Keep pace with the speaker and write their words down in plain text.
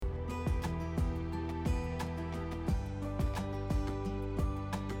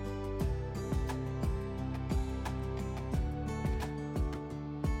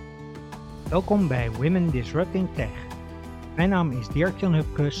Welkom bij Women Disrupting Tech. Mijn naam is Dirk-Jan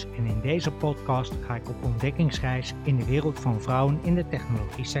Hupkes en in deze podcast ga ik op ontdekkingsreis in de wereld van vrouwen in de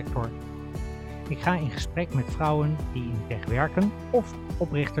technologiesector. Ik ga in gesprek met vrouwen die in tech werken of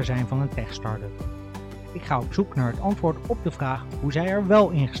oprichter zijn van een tech-startup. Ik ga op zoek naar het antwoord op de vraag hoe zij er wel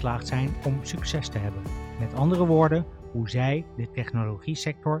in geslaagd zijn om succes te hebben. Met andere woorden, hoe zij de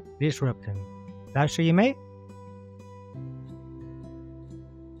technologiesector disrupten. Luister je mee?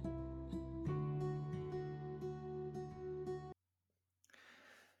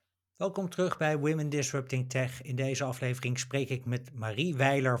 Welkom terug bij Women Disrupting Tech. In deze aflevering spreek ik met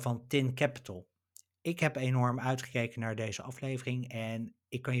Weijler van Tin Capital. Ik heb enorm uitgekeken naar deze aflevering en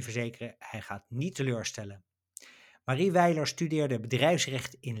ik kan je verzekeren, hij gaat niet teleurstellen. Weijler studeerde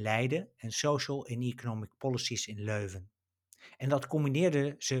bedrijfsrecht in Leiden en Social and Economic Policies in Leuven. En dat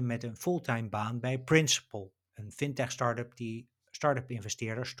combineerde ze met een fulltime baan bij Principal, een fintech-startup die start-up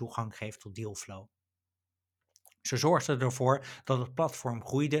investeerders toegang geeft tot dealflow. Ze zorgde ervoor dat het platform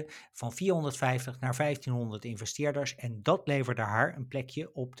groeide van 450 naar 1500 investeerders en dat leverde haar een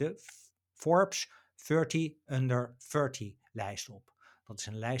plekje op de Forbes 30 Under 30 lijst op. Dat is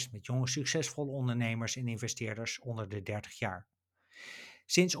een lijst met jonge succesvolle ondernemers en investeerders onder de 30 jaar.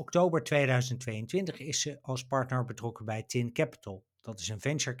 Sinds oktober 2022 is ze als partner betrokken bij Tin Capital. Dat is een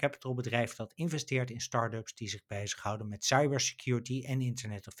venture capital bedrijf dat investeert in start-ups die zich bezighouden met cybersecurity en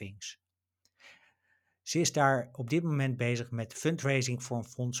Internet of Things. Ze is daar op dit moment bezig met fundraising voor een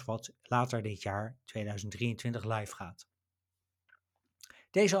fonds wat later dit jaar, 2023, live gaat.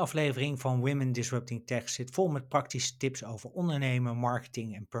 Deze aflevering van Women Disrupting Tech zit vol met praktische tips over ondernemen,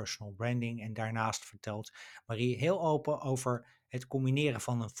 marketing en personal branding. En daarnaast vertelt Marie heel open over het combineren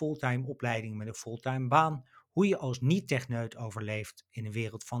van een fulltime opleiding met een fulltime baan, hoe je als niet-techneut overleeft in de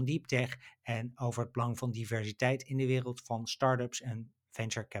wereld van deep tech en over het belang van diversiteit in de wereld van startups en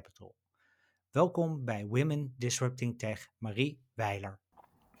venture capital. Welkom bij Women Disrupting Tech, Weijler.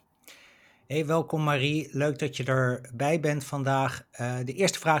 Hey, welkom Marie, leuk dat je erbij bent vandaag. De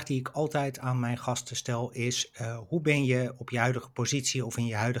eerste vraag die ik altijd aan mijn gasten stel is, hoe ben je op je huidige positie of in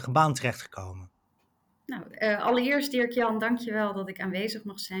je huidige baan terechtgekomen? Nou, allereerst Dirk-Jan, dankjewel dat ik aanwezig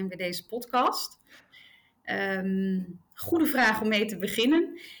mag zijn bij deze podcast. Goede vraag om mee te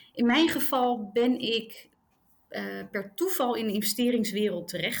beginnen. In mijn geval ben ik per toeval in de investeringswereld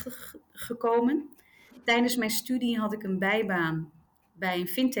terechtgekomen. Tijdens mijn studie had ik een bijbaan bij een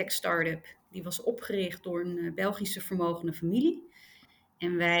fintech-startup. Die was opgericht door een Belgische vermogende familie.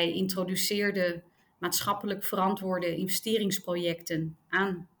 En wij introduceerden maatschappelijk verantwoorde investeringsprojecten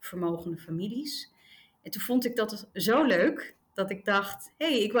aan vermogende families. En toen vond ik dat zo leuk dat ik dacht,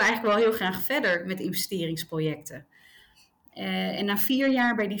 ik wil eigenlijk wel heel graag verder met investeringsprojecten. En na 4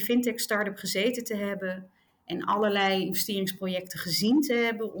 jaar bij die fintech-startup gezeten te hebben en allerlei investeringsprojecten gezien te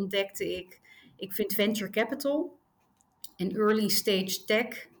hebben, ontdekte ik vind venture capital en early stage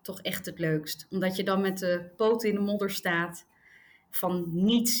tech toch echt het leukst. Omdat je dan met de poten in de modder staat, van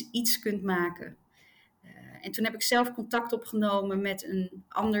niets iets kunt maken. En toen heb ik zelf contact opgenomen met een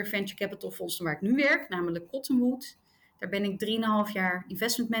ander venture capital fonds waar ik nu werk, namelijk Cottonwood. Daar ben ik 3,5 jaar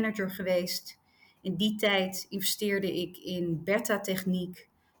investment manager geweest. In die tijd investeerde ik in beta-techniek.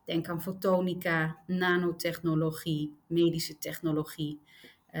 Denk aan fotonica, nanotechnologie, medische technologie.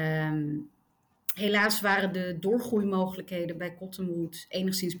 Helaas waren de doorgroeimogelijkheden bij Cottonwood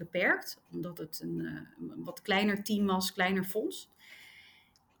enigszins beperkt, omdat het een wat kleiner team was, kleiner fonds.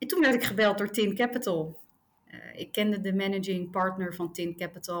 En toen werd ik gebeld door Tin Capital. Ik kende de managing partner van Tin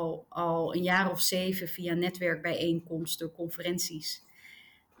Capital al een jaar of 7 via netwerkbijeenkomsten, conferenties.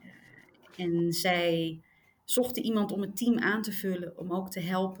 En zij zochten iemand om het team aan te vullen, om ook te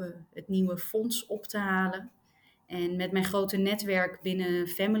helpen het nieuwe fonds op te halen. En met mijn grote netwerk binnen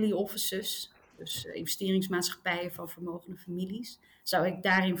family offices, dus investeringsmaatschappijen van vermogende families, zou ik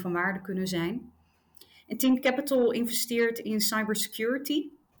daarin van waarde kunnen zijn. En Tin Capital investeert in cybersecurity,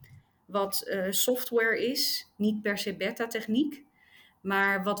 wat software is, niet per se beta-techniek,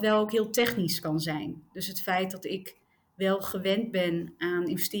 maar wat wel ook heel technisch kan zijn. Dus het feit dat ik wel gewend ben aan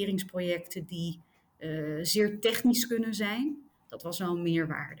investeringsprojecten die zeer technisch kunnen zijn, dat was wel een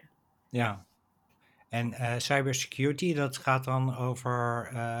meerwaarde. Ja, en cybersecurity, dat gaat dan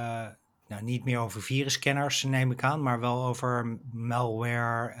over, niet meer over virusscanners neem ik aan, maar wel over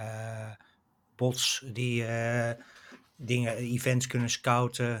malware, bots die events kunnen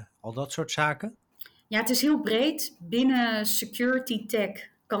scouten, al dat soort zaken? Ja, het is heel breed. Binnen security tech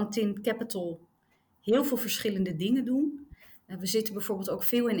kan Tin Capital heel veel verschillende dingen doen. We zitten bijvoorbeeld ook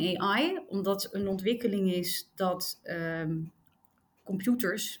veel in AI, omdat een ontwikkeling is dat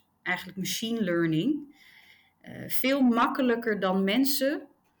computers, eigenlijk machine learning, veel makkelijker dan mensen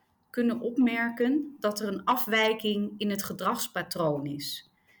kunnen opmerken dat er een afwijking in het gedragspatroon is.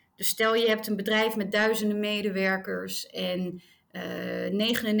 Dus stel je hebt een bedrijf met duizenden medewerkers en 99%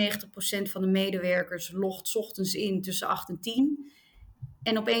 van de medewerkers logt 's ochtends in tussen 8 en 10.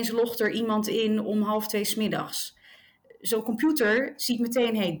 En opeens logt er iemand in om 1:30 's middags. Zo'n computer ziet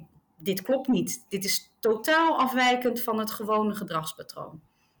meteen, hey, dit klopt niet. Dit is totaal afwijkend van het gewone gedragspatroon.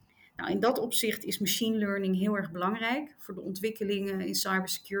 Nou, in dat opzicht is machine learning heel erg belangrijk voor de ontwikkelingen in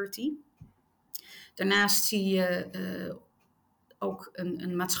cybersecurity. Daarnaast zie je ook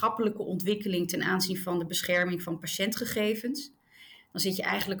een maatschappelijke ontwikkeling ten aanzien van de bescherming van patiëntgegevens. Dan zit je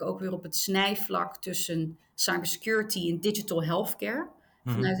eigenlijk ook weer op het snijvlak tussen cybersecurity en digital healthcare,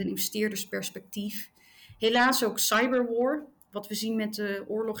 vanuit een investeerdersperspectief. Helaas ook cyberwar, wat we zien met de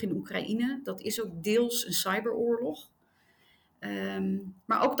oorlog in Oekraïne, dat is ook deels een cyberoorlog.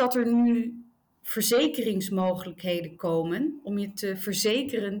 Maar ook dat er nu verzekeringsmogelijkheden komen om je te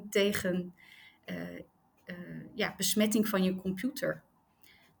verzekeren tegen besmetting van je computer.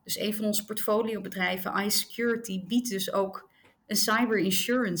 Dus een van onze portfoliobedrijven, iSecurity, biedt dus ook een cyber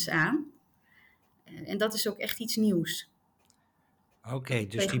insurance aan. En dat is ook echt iets nieuws. Oké,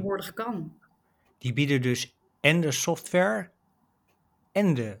 dus Tegenwoordig kan. die bieden dus en de software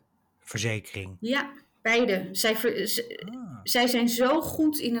en de verzekering. Ja, beide. Zij zijn zo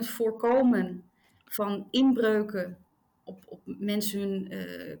goed in het voorkomen van inbreuken op mensen hun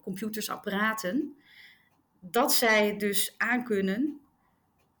computers, apparaten, dat zij dus aankunnen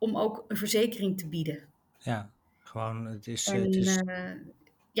om ook een verzekering te bieden. Ja, gewoon het is...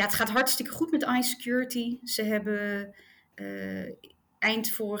 Het gaat hartstikke goed met iSecurity. Ze hebben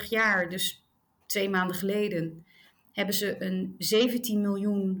eind vorig jaar, dus 2 maanden geleden, hebben ze een 17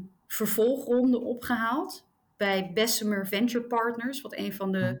 miljoen vervolgronde opgehaald bij Bessemer Venture Partners, wat een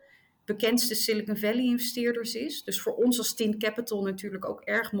van de bekendste Silicon Valley investeerders is. Dus voor ons als Tint Capital natuurlijk ook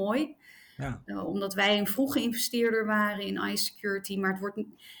erg mooi. Ja. Omdat wij een vroege investeerder waren in iSecurity, maar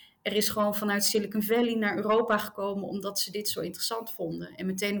er is gewoon vanuit Silicon Valley naar Europa gekomen omdat ze dit zo interessant vonden. En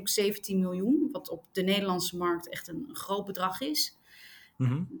meteen ook 17 miljoen, wat op de Nederlandse markt echt een groot bedrag is.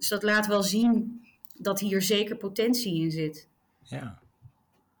 Dus dat laat wel zien dat hier zeker potentie in zit. Ja,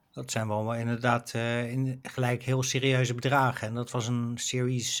 dat zijn wel inderdaad gelijk heel serieuze bedragen. En dat was een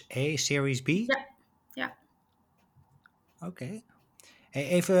Series A, Series B? Ja. Oké. Hey,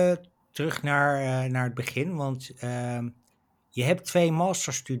 even terug naar het begin, want je hebt 2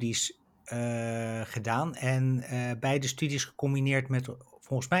 masterstudies gedaan en beide studies gecombineerd met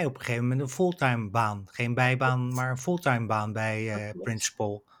volgens mij op een gegeven moment een fulltime baan. Geen bijbaan, maar een fulltime baan bij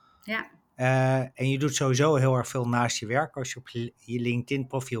Principal. Ja. En je doet sowieso heel erg veel naast je werk. Als je op je LinkedIn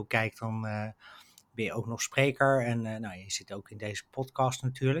profiel kijkt, dan ben je ook nog spreker. En je zit ook in deze podcast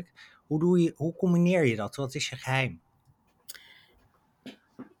natuurlijk. Hoe combineer je dat? Wat is je geheim?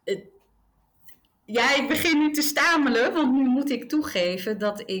 Ik begin nu te stamelen, want nu moet ik toegeven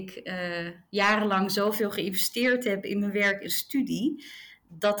dat ik jarenlang zoveel geïnvesteerd heb in mijn werk en studie,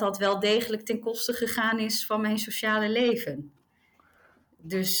 dat wel degelijk ten koste gegaan is van mijn sociale leven.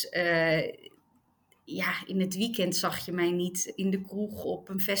 Dus in het weekend zag je mij niet in de kroeg op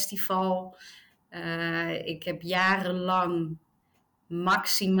een festival. Ik heb jarenlang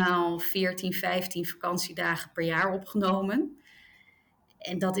maximaal 14, 15 vakantiedagen per jaar opgenomen.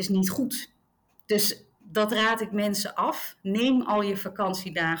 En dat is niet goed. Dus dat raad ik mensen af. Neem al je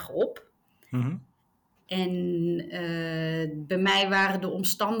vakantiedagen op. En bij mij waren de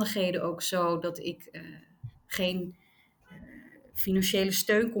omstandigheden ook zo dat ik geen financiële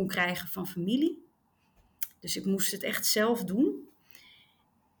steun kon krijgen van familie. Dus ik moest het echt zelf doen.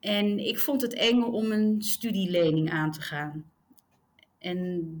 En ik vond het eng om een studielening aan te gaan.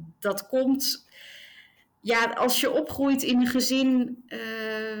 En dat komt, als je opgroeit in een gezin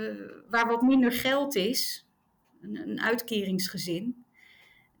waar wat minder geld is, een uitkeringsgezin,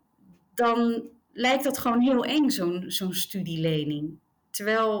 dan lijkt dat gewoon heel eng, zo'n studielening.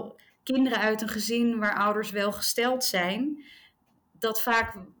 Terwijl kinderen uit een gezin waar ouders welgesteld zijn, dat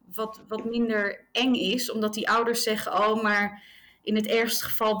vaak wat minder eng is, omdat die ouders zeggen, oh, maar in het ergste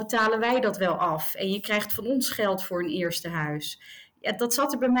geval betalen wij dat wel af. En je krijgt van ons geld voor een eerste huis. Ja, dat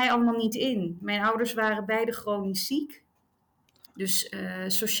zat er bij mij allemaal niet in. Mijn ouders waren beide chronisch ziek. Dus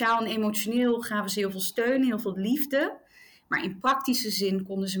sociaal en emotioneel gaven ze heel veel steun, heel veel liefde. Maar in praktische zin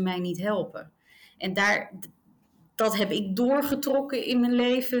konden ze mij niet helpen. En dat heb ik doorgetrokken in mijn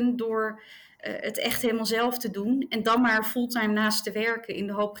leven door het echt helemaal zelf te doen. En dan maar fulltime naast te werken in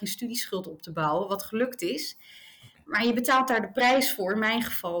de hoop geen studieschuld op te bouwen, wat gelukt is. Maar je betaalt daar de prijs voor, in mijn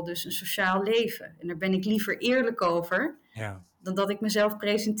geval dus een sociaal leven. En daar ben ik liever eerlijk over, dan dat ik mezelf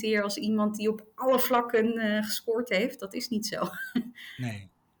presenteer als iemand die op alle vlakken gescoord heeft. Dat is niet zo. Nee.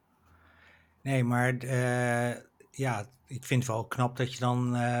 Nee, maar ja, ik vind het wel knap dat je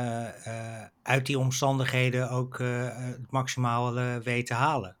dan uit die omstandigheden ook het maximale weet te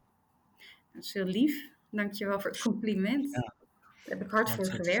halen. Dat is heel lief. Dankjewel voor het compliment. Ja, Daar heb ik hard voor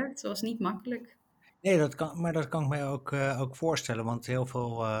want gewerkt. Dat was niet makkelijk. nee, maar dat kan ik me ook voorstellen. Want heel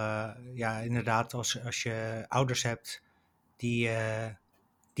veel, ja, inderdaad, als je ouders hebt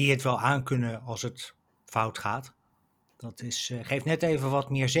die het wel aankunnen als het fout gaat. Dat geeft net even wat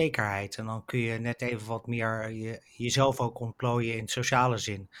meer zekerheid. En dan kun je net even wat meer jezelf ook ontplooien in sociale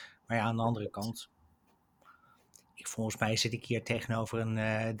zin. Maar ja, aan de andere kant, volgens mij zit ik hier tegenover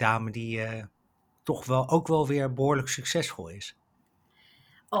een dame die toch wel ook wel weer behoorlijk succesvol is.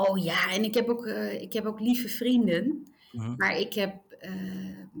 Oh ja, en ik heb ook lieve vrienden. Mhm, Maar ik heb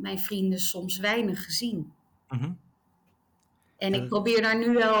mijn vrienden soms weinig gezien. mhm. En Ja, ik probeer daar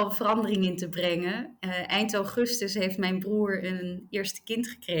nu wel verandering in te brengen. Eind augustus heeft mijn broer een eerste kind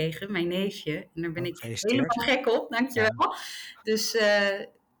gekregen, mijn neefje. En daar ben ik gefeliciteerd. helemaal gek op, Ja, dankjewel. Dus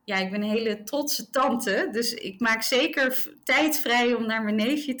ja, ik ben een hele trotse tante. Dus ik maak zeker tijd vrij om naar mijn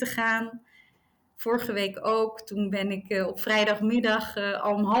neefje te gaan. Vorige week ook. Toen ben ik op vrijdagmiddag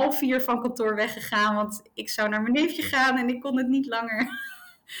al om 3:30 van kantoor weggegaan. Want ik zou naar mijn neefje gaan en ik kon het niet langer.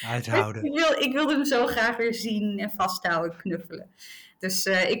 uithouden. Ik wilde hem zo graag weer zien en vasthouden, knuffelen. Dus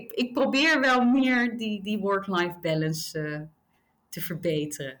ik probeer wel meer die work-life balance te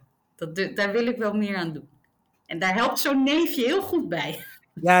verbeteren. Daar wil ik wel meer aan doen. En daar helpt zo'n neefje heel goed bij.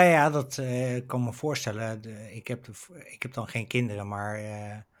 Ja, ja, dat kan me voorstellen. Ik heb dan geen kinderen, maar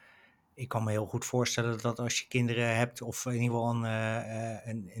ik kan me heel goed voorstellen dat als je kinderen hebt, of in ieder geval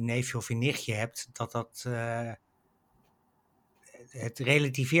een neefje of een nichtje hebt, het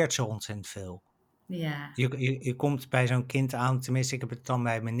relativeert zo ontzettend veel. Ja. Je komt bij zo'n kind aan, tenminste, ik heb het dan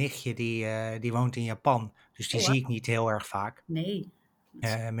bij mijn nichtje, die woont in Japan. Dus die Oh, zie ik wauw. niet heel erg vaak. Nee.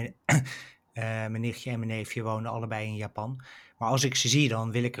 Mijn, mijn nichtje en mijn neefje wonen allebei in Japan. Maar als ik ze zie,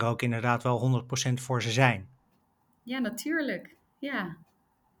 dan wil ik er ook inderdaad wel 100% voor ze zijn. Ja, natuurlijk. Ja.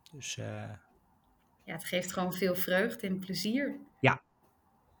 Dus Ja, het geeft gewoon veel vreugde en plezier. ja,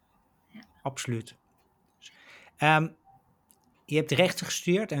 Ja. absoluut. Ehm, je hebt rechten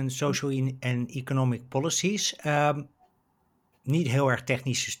gestudeerd en social en economic policies. Niet heel erg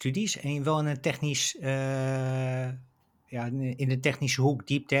technische studies en wel in een technisch, ja, in de technische hoek,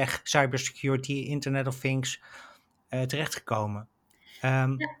 deep tech, cybersecurity, Internet of Things, terechtgekomen.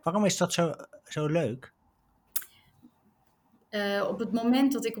 Waarom is dat zo leuk? Op het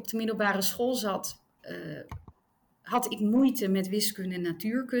moment dat ik op de middelbare school zat, had ik moeite met wiskunde en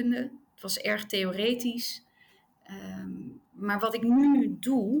natuurkunde. Het was erg theoretisch. Maar wat ik nu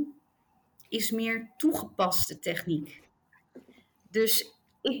doe, is meer toegepaste techniek. Dus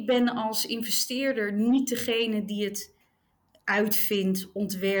ik ben als investeerder niet degene die het uitvindt,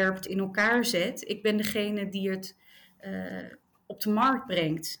 ontwerpt, in elkaar zet. Ik ben degene die het op de markt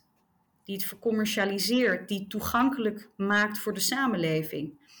brengt, die het vercommercialiseert, die het toegankelijk maakt voor de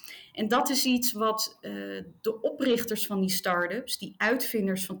samenleving. En dat is iets wat de oprichters van die start-ups, die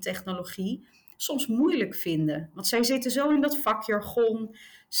uitvinders van technologie, soms moeilijk vinden. Want zij zitten zo in dat vakjargon,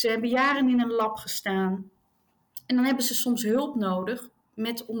 ze hebben jaren in een lab gestaan. En dan hebben ze soms hulp nodig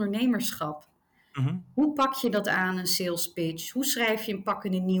met ondernemerschap. Mhm. Hoe pak je dat aan, een sales pitch? Hoe schrijf je een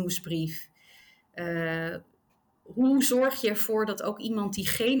pakkende nieuwsbrief? Hoe zorg je ervoor dat ook iemand die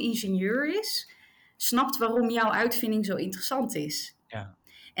geen ingenieur is, snapt waarom jouw uitvinding zo interessant is? Ja,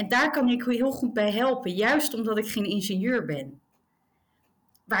 En daar kan ik heel goed bij helpen, juist omdat ik geen ingenieur ben.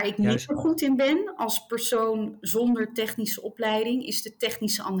 Waar ik juist. minder goed in ben als persoon zonder technische opleiding, is de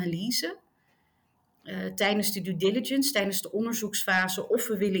technische analyse. Tijdens de due diligence, tijdens de onderzoeksfase, of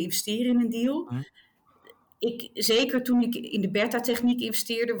we willen investeren in een deal. Mhm. Zeker toen ik in de beta-techniek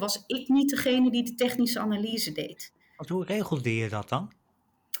investeerde, was ik niet degene die de technische analyse deed. Want hoe regelde je dat dan?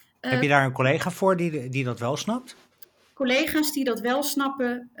 Heb Uh, je daar een collega voor die dat wel snapt? Collega's die dat wel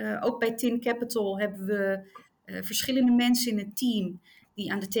snappen, ook bij Tin Capital hebben we verschillende mensen in het team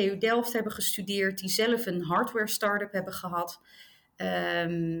die aan de TU Delft hebben gestudeerd, die zelf een hardware start-up hebben gehad.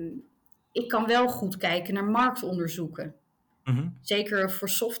 Ik kan wel goed kijken naar marktonderzoeken. Mhm. Zeker voor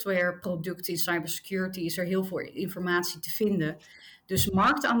softwareproducten in cybersecurity is er heel veel informatie te vinden. Dus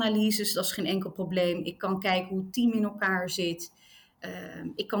marktanalyses, dat is geen enkel probleem. Ik kan kijken hoe het team in elkaar zit.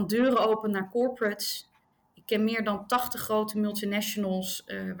 Ik kan deuren openen naar corporates. Ik ken meer dan 80 grote multinationals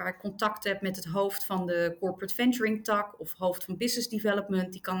waar ik contact heb met het hoofd van de corporate venturing tak of hoofd van business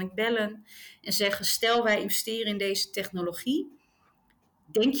development. Die kan ik bellen en zeggen, stel wij investeren in deze technologie.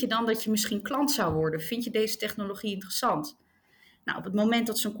 Denk je dan dat je misschien klant zou worden? Vind je deze technologie interessant? Nou, op het moment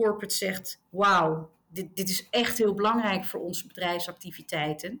dat zo'n corporate zegt, wauw, dit is echt heel belangrijk voor onze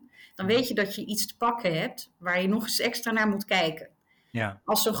bedrijfsactiviteiten. Dan weet je dat je iets te pakken hebt waar je nog eens extra naar moet kijken. Ja.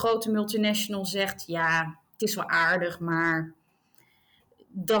 Als zo'n grote multinational zegt, ja, het is wel aardig, maar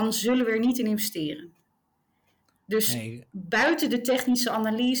dan zullen we er niet in investeren. Dus Nee. buiten de technische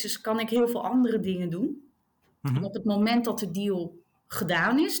analyses kan ik heel veel andere dingen doen. En op het moment dat de deal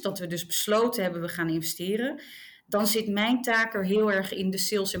gedaan is, dat we dus besloten hebben we gaan investeren, dan zit mijn taak er heel erg in de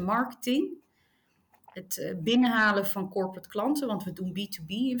sales en marketing. Het binnenhalen van corporate klanten, want we doen B2B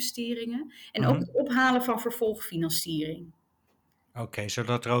investeringen. En ook het ophalen van vervolgfinanciering. Oké,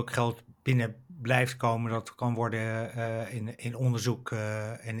 zodat er ook geld binnen blijft komen dat kan worden in onderzoek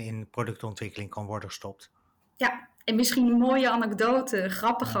en in productontwikkeling kan worden gestopt. Ja, en misschien een mooie anekdote, een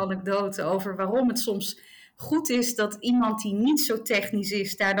grappige anekdote over waarom het soms goed is dat iemand die niet zo technisch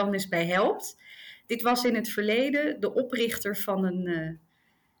is daar dan eens bij helpt. Dit was in het verleden de oprichter van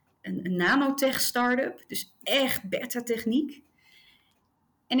een nanotech start-up, dus echt beta-techniek.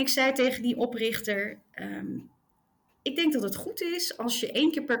 En ik zei tegen die oprichter, ik denk dat het goed is als je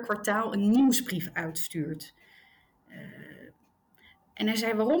 1 keer per kwartaal een nieuwsbrief uitstuurt. En hij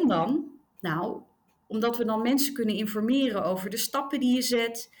zei, waarom dan? Nou, omdat we dan mensen kunnen informeren over de stappen die je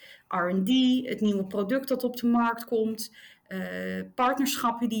zet, R&D, het nieuwe product dat op de markt komt,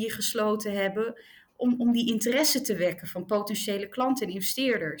 partnerschappen die je gesloten hebben, om die interesse te wekken van potentiële klanten en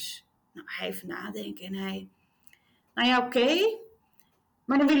investeerders. Nou, hij even nadenken en hij, nou ja, oké,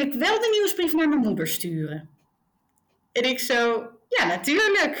 maar dan wil ik wel de nieuwsbrief naar mijn moeder sturen. En ik zo, ja,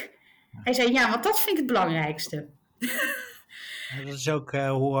 natuurlijk. Hij zei, ja, want dat vind ik het belangrijkste. Dat is ook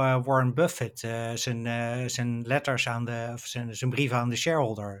hoe Warren Buffett zijn letters of zijn brieven aan de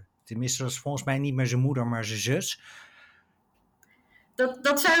shareholder. Tenminste, dat is volgens mij niet meer zijn moeder, maar zijn zus.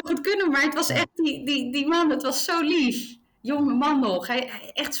 Dat zou goed kunnen, maar het was echt die man, het was zo lief. Jonge man nog.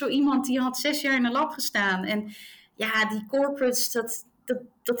 Hij echt zo iemand die had 6 jaar in een lab gestaan. En ja, die corporates,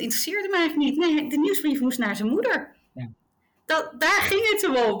 dat interesseerde me eigenlijk niet. Nee, de nieuwsbrief moest naar zijn moeder. Ja. Daar ging het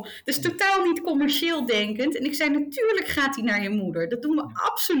hem om. Dus totaal niet commercieel denkend. En ik zei, natuurlijk gaat hij naar je moeder. Dat doen we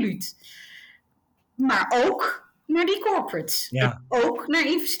absoluut. Maar ook naar die corporates. Ja. En ook naar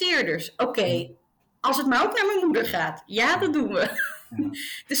investeerders. Oké, als het maar ook naar mijn moeder gaat. Ja, dat doen we. Ja.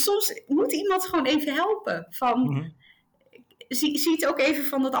 Dus soms moet iemand gewoon even helpen. Van, zie het ook even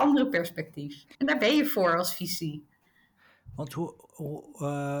van dat andere perspectief. En daar ben je voor als visie. Want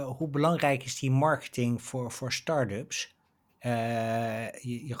hoe belangrijk is die marketing voor start-ups?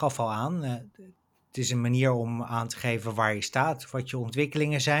 Je gaf al aan, het is een manier om aan te geven waar je staat, wat je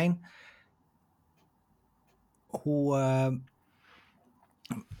ontwikkelingen zijn.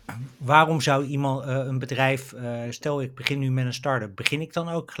 Waarom zou een bedrijf, stel ik begin nu met een start-up, begin ik dan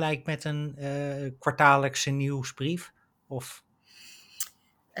ook gelijk met een kwartaallijkse nieuwsbrief? Of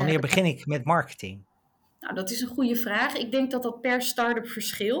wanneer begin ik met marketing? Nou, dat is een goede vraag. Ik denk dat dat per start-up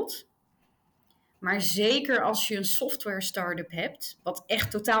verschilt. Maar zeker als je een software start-up hebt, wat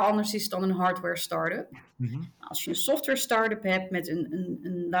echt totaal anders is dan een hardware start-up. Als je een software start-up hebt met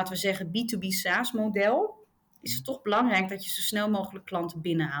een laten we zeggen, B2B SaaS model, is het toch belangrijk dat je zo snel mogelijk klanten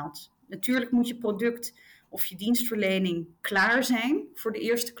binnenhaalt. Natuurlijk moet je product of je dienstverlening klaar zijn voor de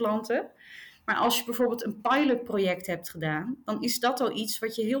eerste klanten. Maar als je bijvoorbeeld een pilotproject hebt gedaan, dan is dat al iets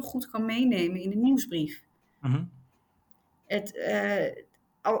wat je heel goed kan meenemen in de nieuwsbrief.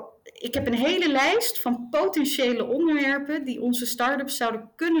 Ik heb een hele lijst van potentiële onderwerpen die onze start-ups zouden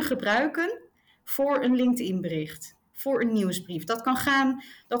kunnen gebruiken voor een LinkedIn-bericht, voor een nieuwsbrief. Dat kan gaan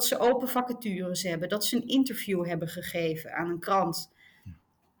dat ze open vacatures hebben, dat ze een interview hebben gegeven aan een krant,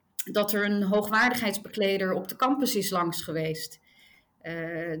 dat er een hoogwaardigheidsbekleder op de campus is langs geweest,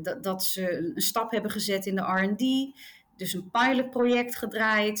 dat ze een stap hebben gezet in de R&D, dus een pilotproject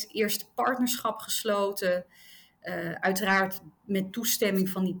gedraaid, eerste partnerschap gesloten. Uiteraard met toestemming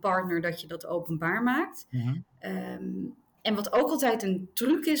van die partner dat je dat openbaar maakt. En wat ook altijd een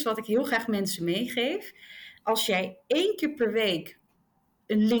truc is, wat ik heel graag mensen meegeef. Als jij 1 keer per week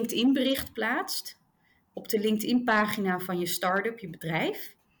een LinkedIn bericht plaatst op de LinkedIn pagina van je start-up, je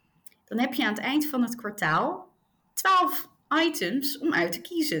bedrijf, dan heb je aan het eind van het kwartaal 12 items om uit te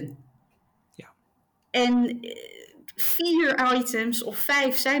kiezen. Ja. En 4 items of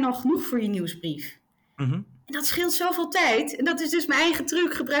 5 zijn al genoeg voor je nieuwsbrief. En dat scheelt zoveel tijd. En dat is dus mijn eigen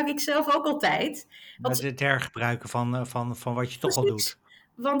truc, gebruik ik zelf ook altijd. Het hergebruiken van wat je toch al doet.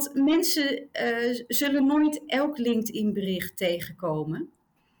 Want mensen zullen nooit elk LinkedIn-bericht tegenkomen.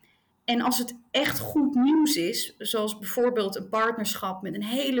 En als het echt goed nieuws is, zoals bijvoorbeeld een partnerschap met een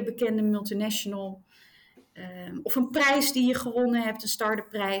hele bekende multinational, of een prijs die je gewonnen hebt, een start-up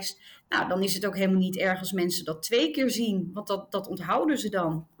prijs, nou, dan is het ook helemaal niet erg als mensen dat 2 keer zien, want dat onthouden ze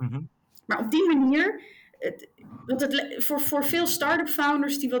dan. Maar op die manier, voor veel start-up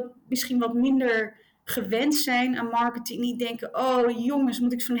founders die misschien wat minder gewend zijn aan marketing, die denken, oh jongens,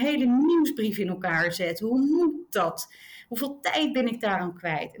 moet ik zo'n hele nieuwsbrief in elkaar zetten? Hoe moet dat? Hoeveel tijd ben ik daaraan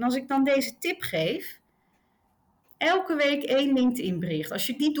kwijt? En als ik dan deze tip geef, elke week 1 LinkedIn bericht. Als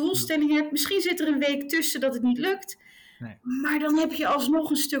je die doelstelling hebt, misschien zit er een week tussen dat het niet lukt, Nee. maar dan heb je alsnog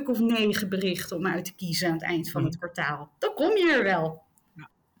een stuk of 9 berichten om uit te kiezen aan het eind van het kwartaal. Dan kom je er wel. Ja.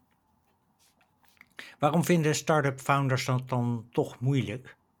 Waarom vinden start-up founders dat dan toch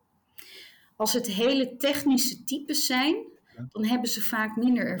moeilijk? Als het hele technische types zijn, dan hebben ze vaak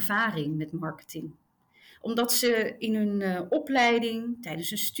minder ervaring met marketing. Omdat ze in hun opleiding, tijdens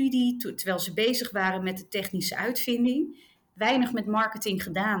hun studie, terwijl ze bezig waren met de technische uitvinding, weinig met marketing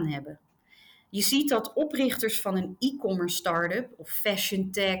gedaan hebben. Je ziet dat oprichters van een e-commerce start-up of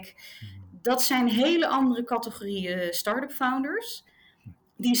fashion tech, dat zijn hele andere categorieën start-up founders.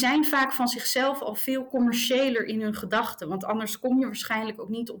 Die zijn vaak van zichzelf al veel commerciëler in hun gedachten. Want anders kom je waarschijnlijk ook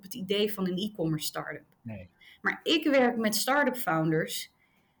niet op het idee van een e-commerce start-up. Nee. Maar ik werk met start-up founders.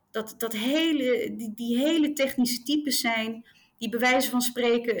 Die hele technische types zijn. Die bij wijze van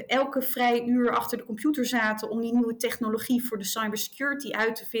spreken elke vrij uur achter de computer zaten om die nieuwe technologie voor de cybersecurity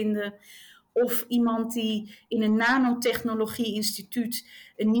uit te vinden. Of iemand die in een nanotechnologie-instituut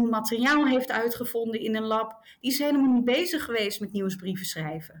een nieuw materiaal heeft uitgevonden in een lab. Die is helemaal niet bezig geweest met nieuwsbrieven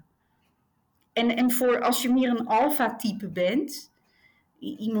schrijven. En voor als je meer een alpha-type bent,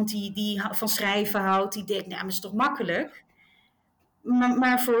 iemand die van schrijven houdt, die denkt, nou, maar dat is toch makkelijk.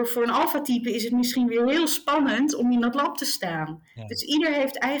 Maar voor een alpha-type is het misschien weer heel spannend om in dat lab te staan. Ja. Dus ieder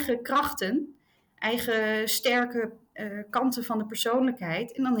heeft eigen krachten, eigen sterke kanten van de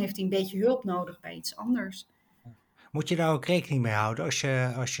persoonlijkheid. En dan heeft hij een beetje hulp nodig bij iets anders. Moet je daar ook rekening mee houden als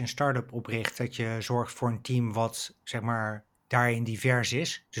je een start-up opricht, dat je zorgt voor een team wat, zeg maar, daarin divers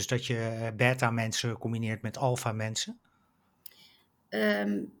is? Dus dat je beta-mensen combineert met alpha-mensen?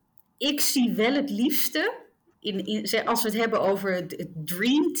 Ik zie wel het liefste, als we het hebben over het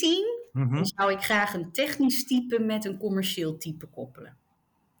dream team, dan zou ik graag een technisch type met een commercieel type koppelen.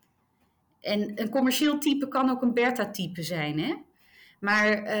 En een commercieel type kan ook een beta-type zijn, hè?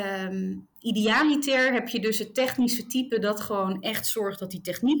 Maar idealiter heb je dus het technische type dat gewoon echt zorgt dat die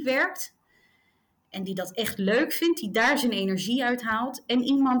techniek werkt. En die dat echt leuk vindt, die daar zijn energie uit haalt. En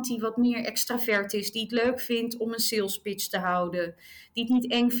iemand die wat meer extravert is, die het leuk vindt om een sales pitch te houden. Die het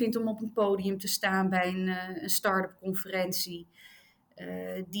niet eng vindt om op een podium te staan bij een start-up conferentie.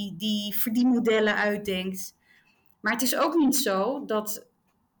 Die verdienmodellen uitdenkt. Maar het is ook niet zo dat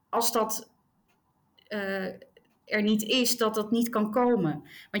als dat er niet is, dat dat niet kan komen.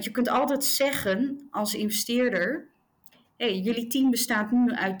 Want je kunt altijd zeggen als investeerder, hey, jullie team bestaat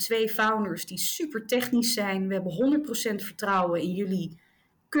nu uit 2 founders die super technisch zijn. We hebben 100% vertrouwen in jullie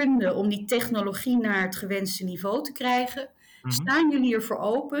kunde om die technologie naar het gewenste niveau te krijgen. Staan jullie ervoor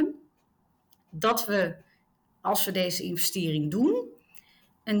open dat we, als we deze investering doen,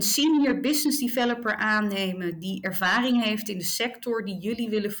 een senior business developer aannemen die ervaring heeft in de sector die jullie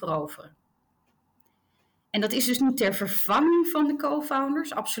willen veroveren? En dat is dus niet ter vervanging van de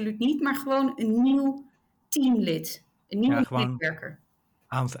co-founders, absoluut niet, maar gewoon een nieuw teamlid. Een nieuwe netwerker.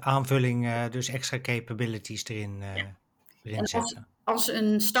 Aanvulling, dus extra capabilities erin zetten. Als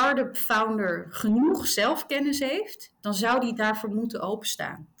een start-up founder genoeg zelfkennis heeft, dan zou die daarvoor moeten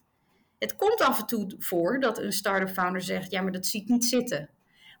openstaan. Het komt af en toe voor dat een start-up founder zegt, ja, maar dat zie ik niet zitten.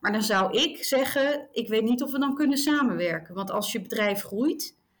 Maar dan zou ik zeggen, ik weet niet of we dan kunnen samenwerken. Want als je bedrijf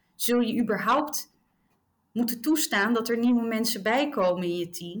groeit, zul je überhaupt moeten toestaan dat er nieuwe mensen bijkomen in je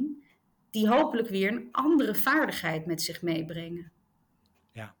team, die hopelijk weer een andere vaardigheid met zich meebrengen.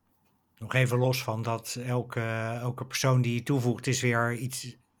 Ja, nog even los van dat elke persoon die je toevoegt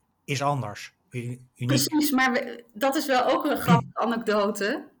is anders. Uniek. Precies, maar dat is wel ook een grappige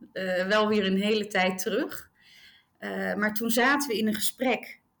anekdote. Wel weer een hele tijd terug. Maar toen zaten we in een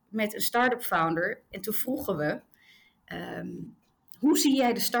gesprek met een start-up founder en toen vroegen we, hoe zie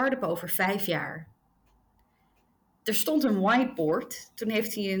jij de start-up over 5 jaar? Er stond een whiteboard. Toen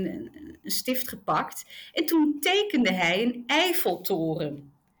heeft hij een stift gepakt. En toen tekende hij een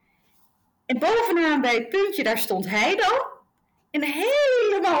Eiffeltoren. En bovenaan bij het puntje, daar stond hij dan. En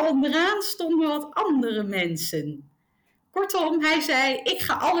helemaal onderaan stonden wat andere mensen. Kortom, hij zei, ik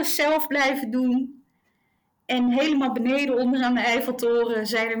ga alles zelf blijven doen. En helemaal beneden onderaan de Eiffeltoren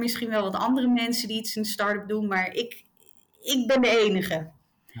zijn er misschien wel wat andere mensen die iets in de start-up doen. Maar ik ben de enige.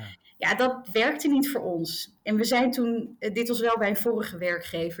 Ja, dat werkte niet voor ons. En we zijn toen, dit was wel bij een vorige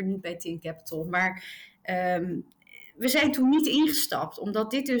werkgever, niet bij Tin Capital, maar we zijn toen niet ingestapt,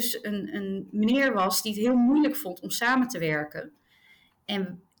 omdat dit dus een meneer was die het heel moeilijk vond om samen te werken.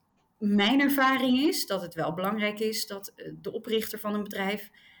 En mijn ervaring is dat het wel belangrijk is dat de oprichter van een bedrijf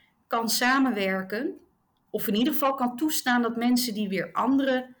kan samenwerken. Of in ieder geval kan toestaan dat mensen die weer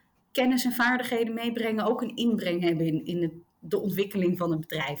andere kennis en vaardigheden meebrengen ook een inbreng hebben in de ontwikkeling van een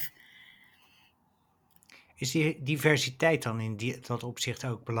bedrijf. Is die diversiteit dan in dat opzicht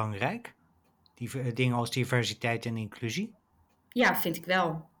ook belangrijk? Dingen als diversiteit en inclusie? Ja, vind ik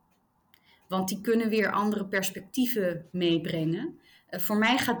wel. Want die kunnen weer andere perspectieven meebrengen. Voor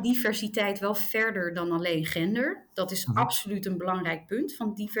mij gaat diversiteit wel verder dan alleen gender. Dat is absoluut een belangrijk punt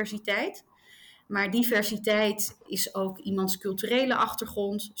van diversiteit. Maar diversiteit is ook iemands culturele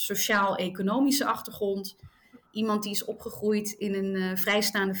achtergrond, sociaal-economische achtergrond. Iemand die is opgegroeid in een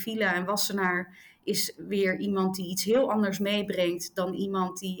vrijstaande villa en Wassenaar is weer iemand die iets heel anders meebrengt dan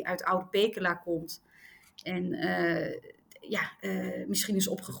iemand die uit Oude Pekela komt. En misschien is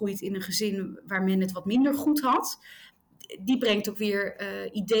opgegroeid in een gezin waar men het wat minder goed had. Die brengt ook weer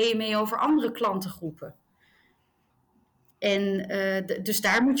ideeën mee over andere klantengroepen. En dus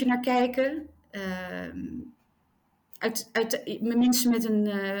daar moet je naar kijken. Mensen met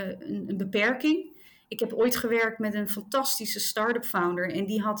een beperking. Ik heb ooit gewerkt met een fantastische start-up founder en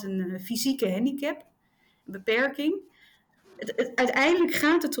die had een fysieke handicap, een beperking. Uiteindelijk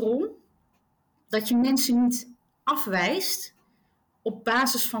gaat het erom dat je mensen niet afwijst op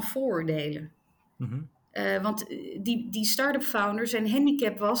basis van vooroordelen. Want die start-up founder, zijn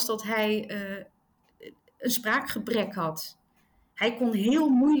handicap was dat hij een spraakgebrek had. Hij kon heel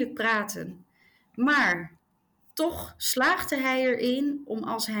moeilijk praten. Maar toch slaagde hij erin om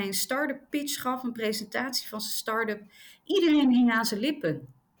als hij een start-up pitch gaf, een presentatie van zijn start-up, iedereen hing aan zijn lippen.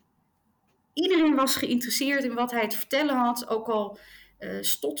 Iedereen was geïnteresseerd in wat hij te vertellen had, ook al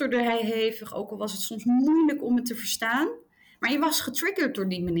stotterde hij hevig, ook al was het soms moeilijk om het te verstaan. Maar je was getriggerd door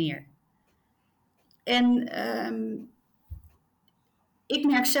die meneer. En ik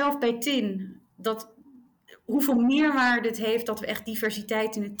merk zelf bij Tin dat hoeveel meerwaarde het heeft dat we echt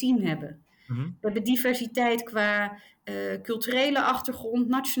diversiteit in het team hebben. We hebben diversiteit qua culturele achtergrond,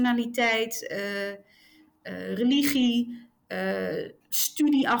 nationaliteit, religie,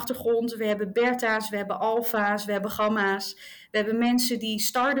 studieachtergrond. We hebben beta's, we hebben alfa's, we hebben gamma's. We hebben mensen die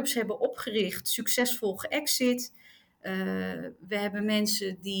start-ups hebben opgericht, succesvol geëxit. We hebben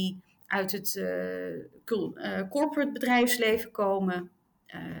mensen die uit het corporate bedrijfsleven komen.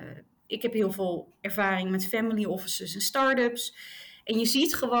 Ik heb heel veel ervaring met family offices en start-ups. En je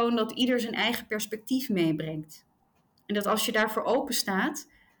ziet gewoon dat ieder zijn eigen perspectief meebrengt. En dat als je daarvoor open staat,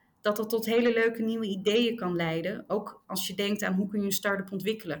 dat tot hele leuke nieuwe ideeën kan leiden. Ook als je denkt aan hoe kun je een start-up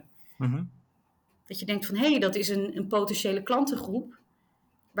ontwikkelen. Dat je denkt van, hé, dat is een potentiële klantengroep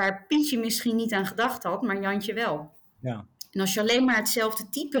waar Pietje misschien niet aan gedacht had, maar Jantje wel. Ja. En als je alleen maar hetzelfde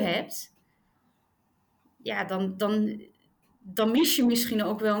type hebt, ja, dan mis je misschien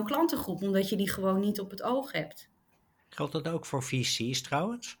ook wel een klantengroep, omdat je die gewoon niet op het oog hebt. Geldt dat ook voor VC's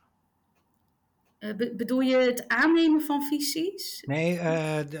trouwens? Bedoel je het aannemen van visies? Nee,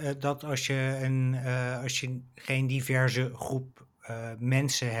 dat als je geen diverse groep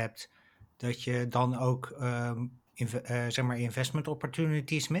mensen hebt, dat je dan ook investment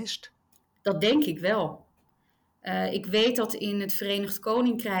opportunities mist? Dat denk ik wel. Ik weet dat in het Verenigd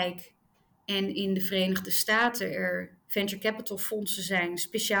Koninkrijk en in de Verenigde Staten er venture capital fondsen zijn,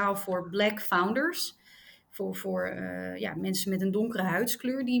 speciaal voor black founders. Voor mensen met een donkere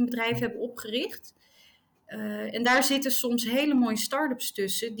huidskleur die een bedrijf hebben opgericht. En daar zitten soms hele mooie start-ups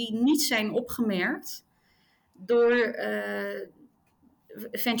tussen die niet zijn opgemerkt door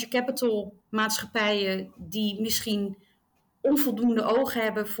venture capital maatschappijen die misschien onvoldoende oog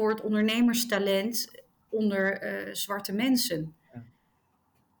hebben voor het ondernemerstalent onder zwarte mensen.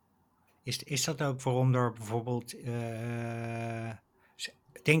 Is dat ook waarom er bijvoorbeeld...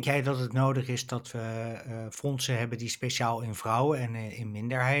 denk jij dat het nodig is dat we fondsen hebben die speciaal in vrouwen en in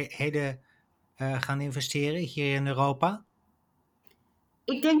minderheden gaan investeren hier in Europa?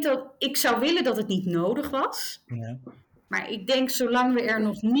 Ik zou willen dat het niet nodig was. Ja. Maar ik denk, zolang we er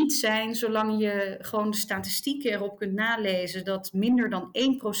nog niet zijn, zolang je gewoon de statistieken erop kunt nalezen dat minder dan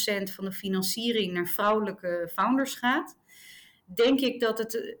 1% van de financiering naar vrouwelijke founders gaat, denk ik dat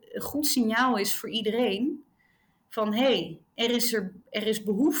het een goed signaal is voor iedereen van er is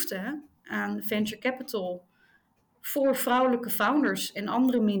behoefte aan venture capital voor vrouwelijke founders en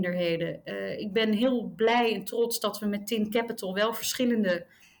andere minderheden. Ik ben heel blij en trots dat we met Tin Capital wel verschillende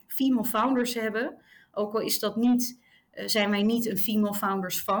female founders hebben. Ook al is dat niet, zijn wij niet een female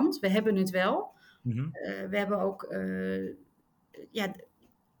founders fund. We hebben het wel. We hebben ook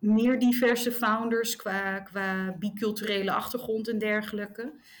meer diverse founders qua biculturele achtergrond en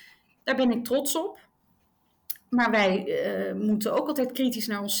dergelijke. Daar ben ik trots op. Maar wij moeten ook altijd kritisch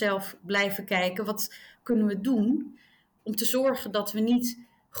naar onszelf blijven kijken. Wat kunnen we doen om te zorgen dat we niet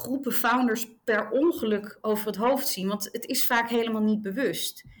groepen founders per ongeluk over het hoofd zien? Want het is vaak helemaal niet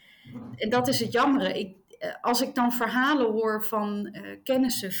bewust. En dat is het jammere. Als ik dan verhalen hoor van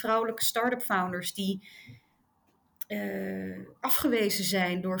kennissen, vrouwelijke start-up founders die afgewezen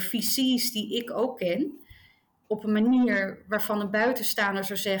zijn door VC's die ik ook ken, op een manier waarvan een buitenstaander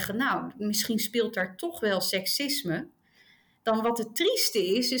zou zeggen, nou, misschien speelt daar toch wel seksisme. Dan wat het trieste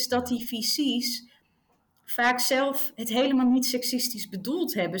is dat die VC's vaak zelf het helemaal niet seksistisch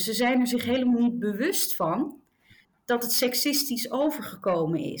bedoeld hebben. Ze zijn er zich helemaal niet bewust van dat het seksistisch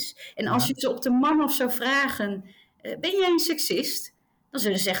overgekomen is. En als je ze op de man of zou vragen, ben jij een seksist? Dan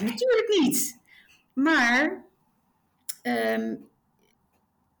zullen ze zeggen, natuurlijk niet. Maar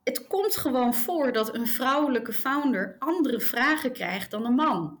het komt gewoon voor dat een vrouwelijke founder andere vragen krijgt dan een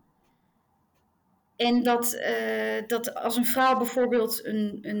man. En dat als een vrouw bijvoorbeeld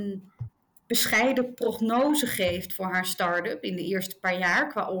een bescheiden prognose geeft voor haar start-up in de eerste paar jaar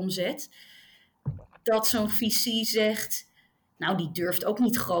qua omzet, dat zo'n VC zegt, nou, die durft ook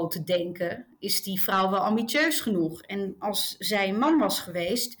niet groot te denken. Is die vrouw wel ambitieus genoeg? En als zij een man was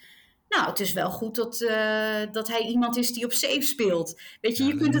geweest, nou, het is wel goed dat hij iemand is die op safe speelt. Weet je,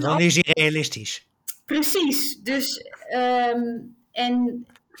 je kunt het dan is hij realistisch. Precies. Dus, en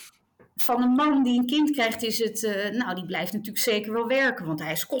van een man die een kind krijgt is het, nou, die blijft natuurlijk zeker wel werken, want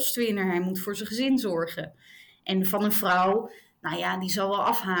hij is kostwinner, hij moet voor zijn gezin zorgen. En van een vrouw, nou ja, die zal wel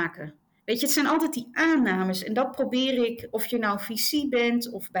afhaken. Weet je, het zijn altijd die aannames. En dat probeer ik, of je nou VC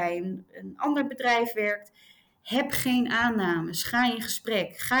bent of bij een ander bedrijf werkt. Heb geen aannames. Ga in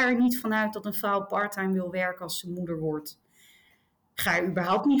gesprek. Ga er niet vanuit dat een vrouw parttime wil werken als ze moeder wordt. Ga er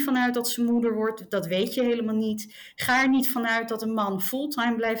überhaupt niet vanuit dat ze moeder wordt. Dat weet je helemaal niet. Ga er niet vanuit dat een man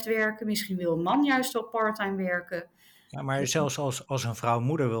fulltime blijft werken. Misschien wil een man juist wel parttime werken. Ja, maar zelfs als een vrouw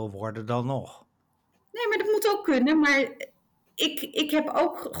moeder wil worden, dan nog. Nee, maar dat moet ook kunnen. Maar ik heb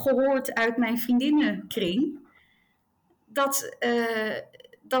ook gehoord uit mijn vriendinnenkring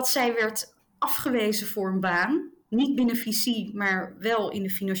dat zij werd afgewezen voor een baan. Niet binnen VC, maar wel in de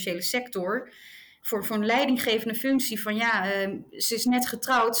financiële sector. Voor een leidinggevende functie van ja, ze is net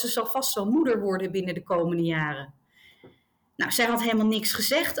getrouwd, ze zal vast wel moeder worden binnen de komende jaren. Nou, zij had helemaal niks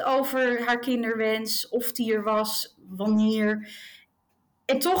gezegd over haar kinderwens, of die er was, wanneer.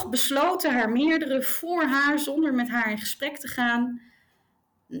 En toch besloten haar meerdere voor haar, zonder met haar in gesprek te gaan.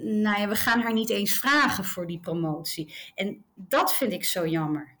 Nou ja, we gaan haar niet eens vragen voor die promotie. En dat vind ik zo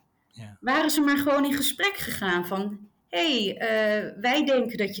jammer. Ja. Waren ze maar gewoon in gesprek gegaan van, hey, wij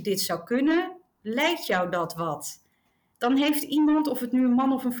denken dat je dit zou kunnen. Lijkt jou dat wat? Dan heeft iemand, of het nu een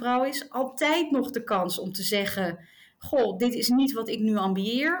man of een vrouw is, altijd nog de kans om te zeggen, goh, dit is niet wat ik nu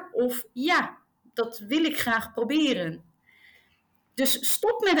ambieer. Of ja, dat wil ik graag proberen. Dus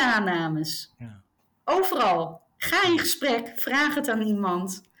stop met aannames. Ja. Overal. Ga in gesprek. Vraag het aan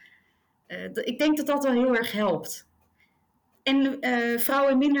iemand. Ik denk dat dat wel heel erg helpt. En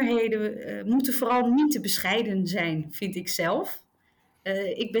vrouwen en minderheden moeten vooral niet te bescheiden zijn, vind ik zelf.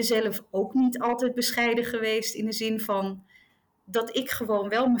 Ik ben zelf ook niet altijd bescheiden geweest in de zin van dat ik gewoon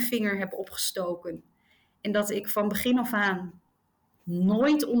wel mijn vinger heb opgestoken. En dat ik van begin af aan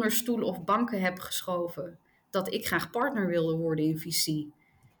nooit onder stoelen of banken heb geschoven dat ik graag partner wilde worden in VC.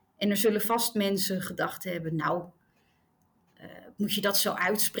 En er zullen vast mensen gedacht hebben, nou, moet je dat zo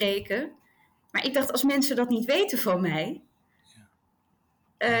uitspreken? Maar ik dacht, als mensen dat niet weten van mij,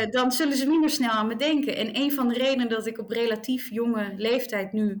 dan zullen ze minder snel aan me denken. En een van de redenen dat ik op relatief jonge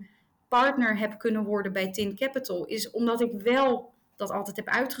leeftijd nu partner heb kunnen worden bij Tin Capital, is omdat ik wel dat altijd heb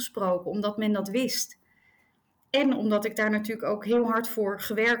uitgesproken, omdat men dat wist. En omdat ik daar natuurlijk ook heel hard voor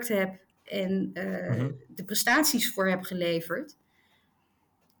gewerkt heb en de prestaties voor heb geleverd.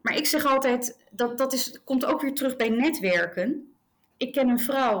 Maar ik zeg altijd, komt ook weer terug bij netwerken. Ik ken een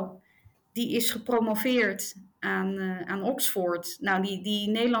vrouw, die is gepromoveerd aan Oxford. Nou, die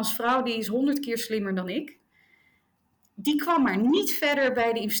Nederlandse vrouw, die is 100 keer slimmer dan ik. Die kwam maar niet verder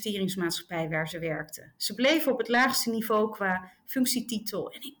bij de investeringsmaatschappij waar ze werkte. Ze bleef op het laagste niveau qua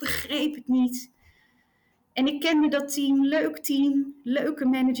functietitel. En ik begreep het niet. En ik kende dat team, leuke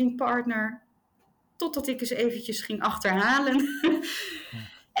managing partner. Totdat ik eens eventjes ging achterhalen.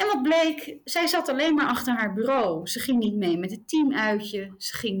 En wat bleek, zij zat alleen maar achter haar bureau. Ze ging niet mee met het teamuitje.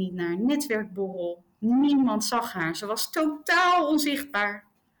 Ze ging niet naar een netwerkborrel. Niemand zag haar. Ze was totaal onzichtbaar.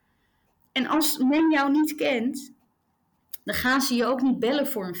 En als men jou niet kent, dan gaan ze je ook niet bellen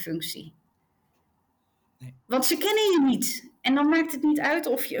voor een functie. Nee. Want ze kennen je niet. En dan maakt het niet uit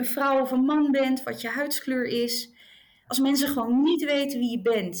of je een vrouw of een man bent, wat je huidskleur is. Als mensen gewoon niet weten wie je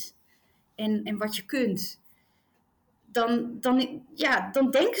bent en wat je kunt,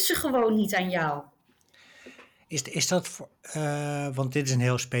 dan denken ze gewoon niet aan jou. Is dat, want dit is een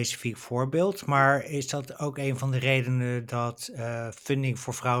heel specifiek voorbeeld, maar is dat ook een van de redenen dat funding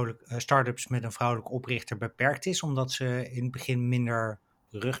voor start-ups met een vrouwelijke oprichter beperkt is, omdat ze in het begin minder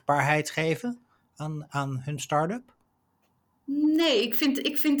rugbaarheid geven aan hun start-up? Nee,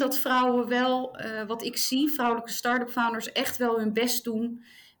 ik vind dat vrouwen wel, wat ik zie, vrouwelijke start-up founders echt wel hun best doen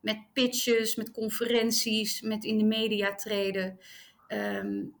met pitches, met conferenties, met in de media treden.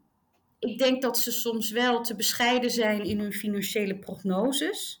 Ik denk dat ze soms wel te bescheiden zijn in hun financiële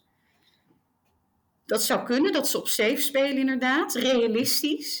prognoses. Dat zou kunnen, dat ze op safe spelen inderdaad,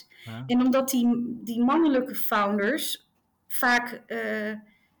 realistisch. Ja. En omdat die mannelijke founders vaak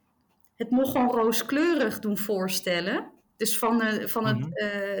het nogal rooskleurig doen voorstellen, dus van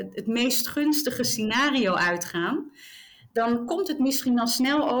het meest gunstige scenario uitgaan, dan komt het misschien al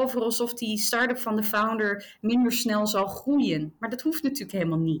snel over alsof die start-up van de founder minder snel zal groeien. Maar dat hoeft natuurlijk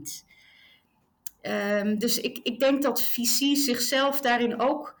helemaal niet. Dus ik denk dat VC's zichzelf daarin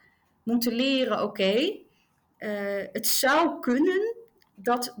ook moeten leren, oké, het zou kunnen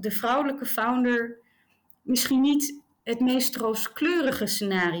dat de vrouwelijke founder misschien niet het meest rooskleurige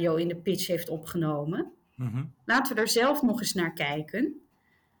scenario in de pitch heeft opgenomen. Laten we daar zelf nog eens naar kijken.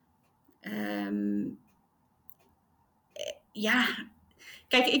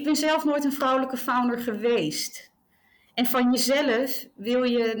 Kijk, ik ben zelf nooit een vrouwelijke founder geweest. En van jezelf wil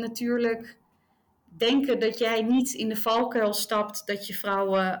je natuurlijk denken dat jij niet in de valkuil stapt, dat je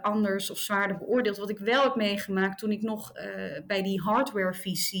vrouwen anders of zwaarder beoordeelt. Wat ik wel heb meegemaakt toen ik nog bij die hardware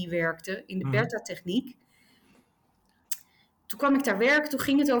VC werkte, in de beta-techniek. Toen kwam ik daar werken, toen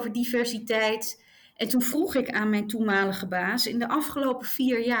ging het over diversiteit. En toen vroeg ik aan mijn toenmalige baas, in de afgelopen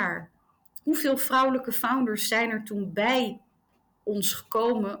 4 jaar, hoeveel vrouwelijke founders zijn er toen bij ons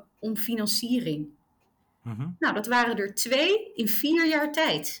gekomen om financiering? Nou, dat waren er 2 in 4 jaar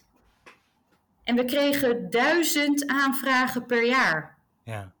tijd. En we kregen 1000 aanvragen per jaar.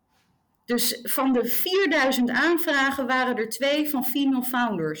 Ja. Dus van de 4000 aanvragen waren er 2 van female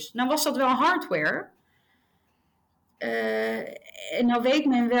founders. Nou was dat wel hardware. En nou weet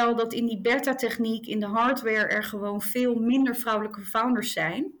men wel dat in die beta-techniek, in de hardware, er gewoon veel minder vrouwelijke founders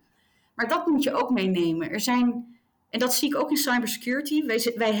zijn. Maar dat moet je ook meenemen. Er zijn, en dat zie ik ook in cybersecurity,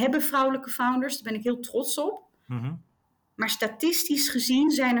 wij hebben vrouwelijke founders, daar ben ik heel trots op. Maar statistisch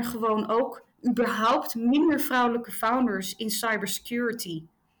gezien zijn er gewoon ook überhaupt minder vrouwelijke founders in cybersecurity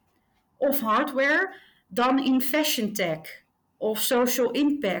of hardware dan in fashion tech of social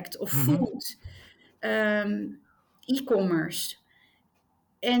impact of food, e-commerce.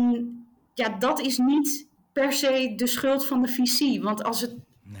 En ja, dat is niet per se de schuld van de VC. Want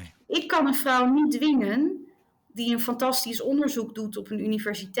ik kan een vrouw niet dwingen die een fantastisch onderzoek doet op een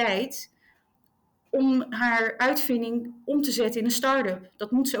universiteit om haar uitvinding om te zetten in een start-up.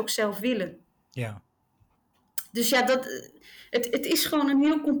 Dat moet ze ook zelf willen. Ja. Dus ja, het is gewoon een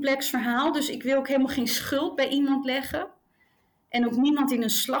heel complex verhaal. Dus ik wil ook helemaal geen schuld bij iemand leggen. En ook niemand in een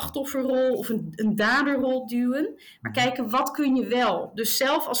slachtofferrol of een daderrol duwen. Maar kijken, wat kun je wel? Dus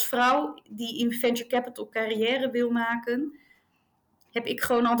zelf als vrouw die in venture capital carrière wil maken, heb ik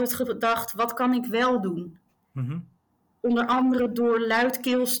gewoon altijd gedacht, wat kan ik wel doen? Onder andere door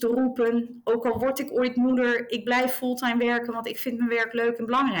luidkeels te roepen, ook al word ik ooit moeder, ik blijf fulltime werken, want ik vind mijn werk leuk en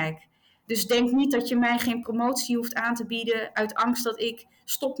belangrijk. Dus denk niet dat je mij geen promotie hoeft aan te bieden uit angst dat ik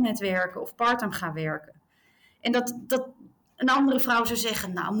stop met werken of parttime ga werken. En dat een andere vrouw zou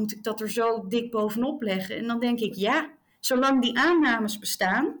zeggen, nou moet ik dat er zo dik bovenop leggen? En dan denk ik, ja, zolang die aannames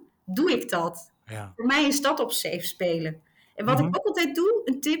bestaan, doe ik dat. Ja. Voor mij is dat op safe spelen. En wat ik ook altijd doe,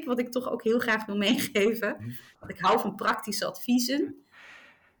 een tip wat ik toch ook heel graag wil meegeven, want ik hou van praktische adviezen.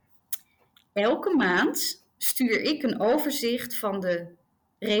 Elke maand stuur ik een overzicht van de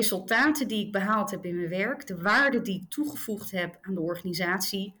resultaten die ik behaald heb in mijn werk, de waarde die ik toegevoegd heb aan de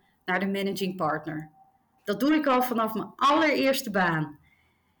organisatie, naar de managing partner. Dat doe ik al vanaf mijn allereerste baan.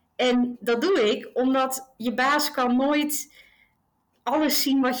 En dat doe ik omdat je baas kan nooit alles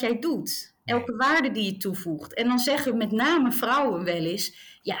zien wat jij doet. Elke waarde die je toevoegt. En dan zeggen met name vrouwen wel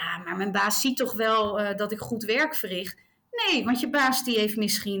eens, ja, maar mijn baas ziet toch wel dat ik goed werk verricht. Nee, want je baas die heeft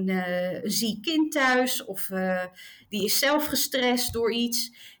misschien een ziek kind thuis of die is zelf gestrest door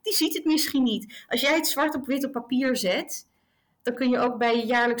iets. Die ziet het misschien niet. Als jij het zwart op wit op papier zet, dan kun je ook bij je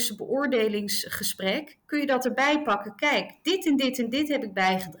jaarlijkse beoordelingsgesprek, kun je dat erbij pakken. Kijk, dit en dit en dit heb ik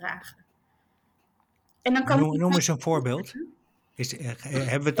bijgedragen. En dan kan noem eens een voorbeeld.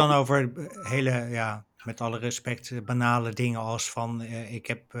 Hebben we het dan over hele, ja, met alle respect, banale dingen als van ik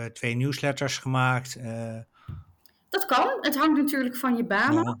heb 2 newsletters gemaakt? Dat kan. Het hangt natuurlijk van je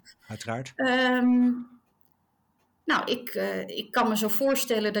baan af. Uiteraard. Nou, ik kan me zo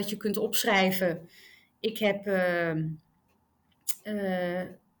voorstellen dat je kunt opschrijven. Ik heb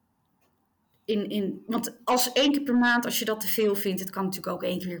want als 1 keer per maand, als je dat te veel vindt, het kan natuurlijk ook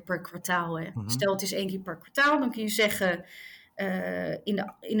 1 keer per kwartaal. Hè. Mhm. Stel het is 1 keer per kwartaal, dan kun je zeggen,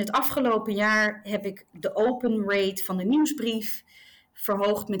 in het afgelopen jaar heb ik de open rate van de nieuwsbrief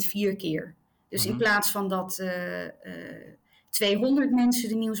verhoogd met 4 keer. Dus in Mhm. plaats van dat 200 mensen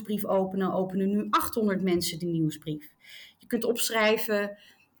de nieuwsbrief openen nu 800 mensen de nieuwsbrief. Je kunt opschrijven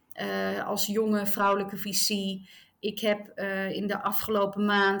als jonge vrouwelijke VC. Ik heb in de afgelopen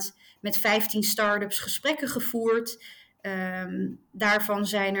maand met 15 start-ups gesprekken gevoerd. Daarvan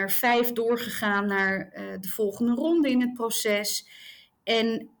zijn er 5 doorgegaan naar de volgende ronde in het proces.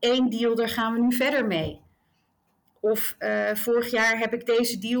 En 1 deal, daar gaan we nu verder mee. Of vorig jaar heb ik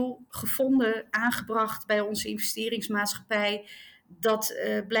deze deal gevonden, aangebracht bij onze investeringsmaatschappij. Dat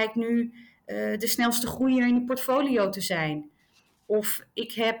blijkt nu de snelste groeier in het portfolio te zijn. Of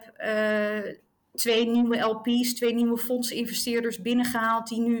ik heb 2 nieuwe LP's, 2 nieuwe fondsinvesteerders binnengehaald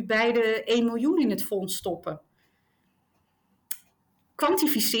die nu beide 1 miljoen in het fonds stoppen.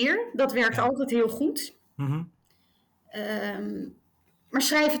 Kwantificeer, dat werkt altijd heel goed. Mm-hmm. Maar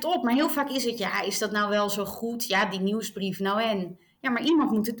schrijf het op. Maar heel vaak is het, ja, is dat nou wel zo goed? Ja, die nieuwsbrief, nou en? Ja, maar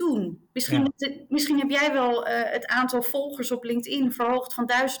iemand moet het doen. Misschien heb jij wel het aantal volgers op LinkedIn verhoogd van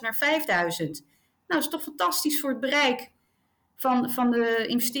 1000 naar 5000. Nou, dat is toch fantastisch voor het bereik van de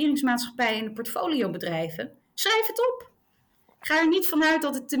investeringsmaatschappij en de portfoliobedrijven. Schrijf het op. Ga er niet vanuit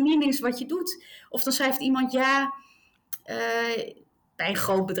dat het te min is wat je doet. Of dan schrijft iemand, bij een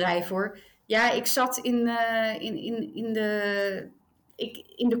groot bedrijf hoor. Ja, ik zat in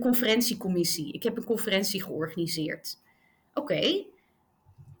de conferentiecommissie. Ik heb een conferentie georganiseerd. Oké.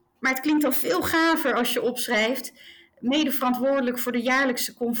 Maar het klinkt al veel gaver als je opschrijft, mede verantwoordelijk voor de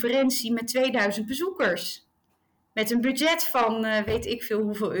jaarlijkse conferentie met 2000 bezoekers. Met een budget van weet ik veel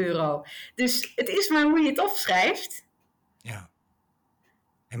hoeveel euro. Dus het is maar hoe je het opschrijft. Ja.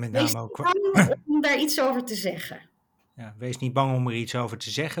 En met Wees name niet ook. bang om daar iets over te zeggen. Ja, wees niet bang om er iets over te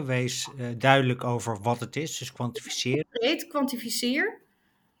zeggen. Wees duidelijk over wat het is. Dus kwantificeer. Concreet, kwantificeer.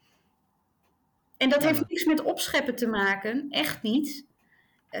 En dat heeft niks met opscheppen te maken. Echt niet.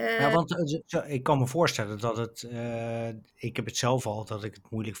 Ja, want ik kan me voorstellen dat het. Ik heb het zelf al dat ik het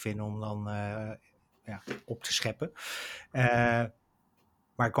moeilijk vind om dan op te scheppen.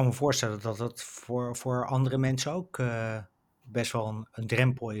 Maar ik kan me voorstellen dat het voor andere mensen ook best wel een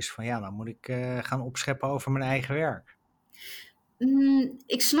drempel is. Van ja, dan moet ik gaan opscheppen over mijn eigen werk.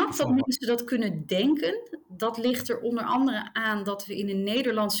 Ik snap dat mensen dat kunnen denken. Dat ligt er onder andere aan dat we in een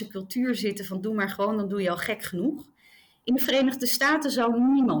Nederlandse cultuur zitten van doe maar gewoon, dan doe je al gek genoeg. In de Verenigde Staten zou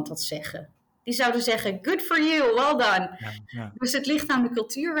niemand dat zeggen. Die zouden zeggen, good for you, well done. Ja. Dus het ligt aan de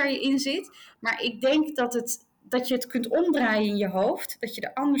cultuur waar je in zit. Maar ik denk dat je het kunt omdraaien in je hoofd. Dat je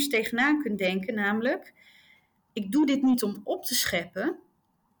er anders tegenaan kunt denken. Namelijk, ik doe dit niet om op te scheppen.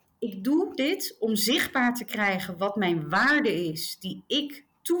 Ik doe dit om zichtbaar te krijgen wat mijn waarde is. Die ik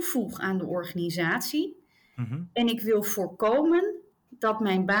toevoeg aan de organisatie. Mm-hmm. En ik wil voorkomen dat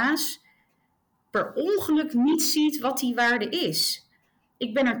mijn baas per ongeluk niet ziet wat die waarde is.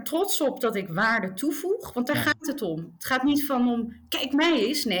 Ik ben er trots op dat ik waarde toevoeg, want daar gaat het om. Het gaat niet om, kijk mij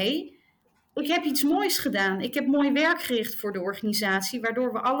eens, nee. Ik heb iets moois gedaan. Ik heb mooi werk gericht voor de organisatie,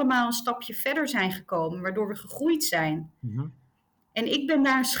 waardoor we allemaal een stapje verder zijn gekomen, waardoor we gegroeid zijn. Mm-hmm. En ik ben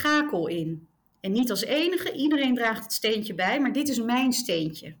daar een schakel in. En niet als enige, iedereen draagt het steentje bij, maar dit is mijn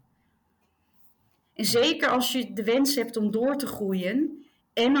steentje. En zeker als je de wens hebt om door te groeien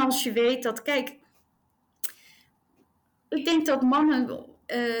en als je weet dat, kijk, ik denk dat mannen,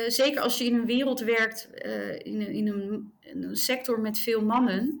 zeker als je in een wereld werkt, in een sector met veel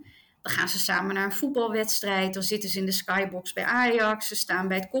mannen, dan gaan ze samen naar een voetbalwedstrijd, dan zitten ze in de skybox bij Ajax, ze staan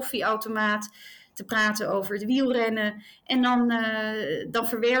bij het koffieautomaat te praten over het wielrennen en dan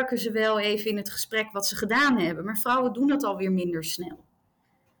verwerken ze wel even in het gesprek wat ze gedaan hebben. Maar vrouwen doen dat alweer minder snel.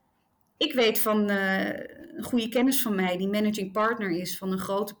 Ik weet van een goede kennis van mij, die managing partner is van een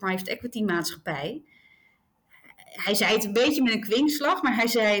grote private equity maatschappij. Hij zei het een beetje met een kwinkslag, maar hij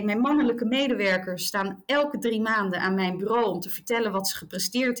zei, mijn mannelijke medewerkers staan elke 3 maanden aan mijn bureau om te vertellen wat ze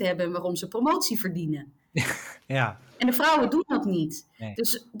gepresteerd hebben en waarom ze promotie verdienen. Ja. En de vrouwen doen dat niet. Nee.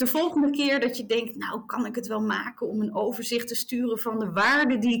 Dus de volgende keer dat je denkt, nou kan ik het wel maken om een overzicht te sturen van de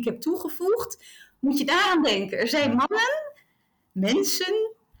waarde die ik heb toegevoegd, moet je daaraan denken. Er zijn mannen,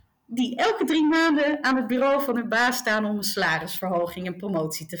 mensen, die elke 3 maanden aan het bureau van hun baas staan om een salarisverhoging en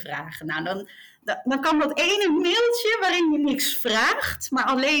promotie te vragen. Nou, dan kan dat ene mailtje waarin je niks vraagt, maar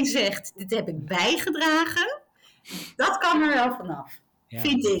alleen zegt, dit heb ik bijgedragen, dat kan er wel vanaf,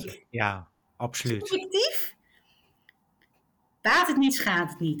 vind ik. Ja, absoluut. Subjectief, Baat het niet,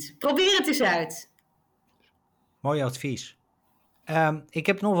 schaadt het niet. Probeer het eens uit. Mooi advies. Ik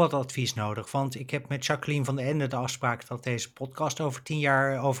heb nog wat advies nodig, want ik heb met Jacqueline van den Ende de afspraak dat deze podcast over 10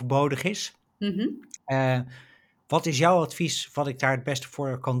 jaar overbodig is. Mhm. Wat is jouw advies wat ik daar het beste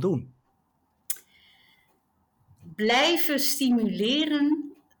voor kan doen? Blijven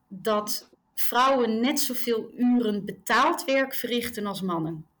stimuleren dat vrouwen net zoveel uren betaald werk verrichten als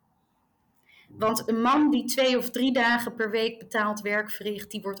mannen. Want een man die 2 of 3 dagen per week betaald werk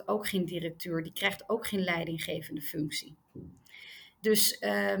verricht, die wordt ook geen directeur. Die krijgt ook geen leidinggevende functie. Dus,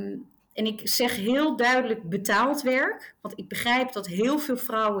 en ik zeg heel duidelijk betaald werk. Want ik begrijp dat heel veel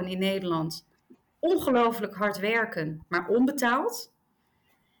vrouwen in Nederland ongelooflijk hard werken, maar onbetaald.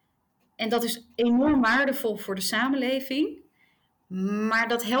 En dat is enorm waardevol voor de samenleving. Maar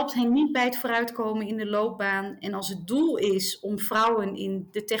dat helpt hen niet bij het vooruitkomen in de loopbaan. En als het doel is om vrouwen in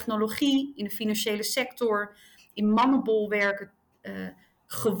de technologie, in de financiële sector, in mannenbolwerken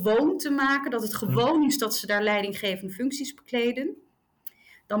gewoon te maken, dat het gewoon is dat ze daar leidinggevende functies bekleden,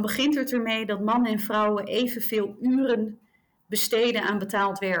 dan begint het ermee dat mannen en vrouwen evenveel uren besteden aan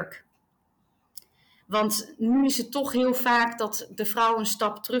betaald werk. Want nu is het toch heel vaak dat de vrouw een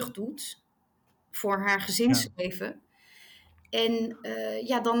stap terug doet voor haar gezinsleven. En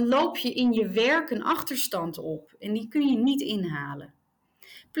dan loop je in je werk een achterstand op. En die kun je niet inhalen.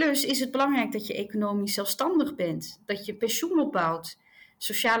 Plus is het belangrijk dat je economisch zelfstandig bent. Dat je pensioen opbouwt.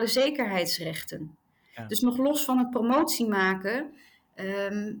 Sociale zekerheidsrechten. Ja. Dus nog los van het promotie maken.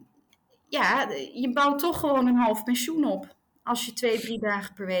 Je bouwt toch gewoon een half pensioen op. Als je 2, 3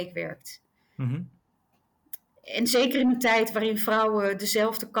 dagen per week werkt. Mm-hmm. En zeker in een tijd waarin vrouwen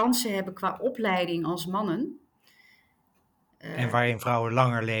dezelfde kansen hebben qua opleiding als mannen. En waarin vrouwen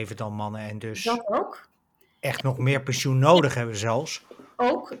langer leven dan mannen en dus dat ook. Echt nog meer pensioen nodig hebben zelfs.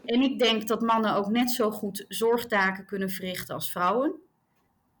 Ook. En ik denk dat mannen ook net zo goed zorgtaken kunnen verrichten als vrouwen.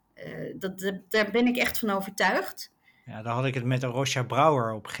 Daar ben ik echt van overtuigd. Ja, daar had ik het met Rosja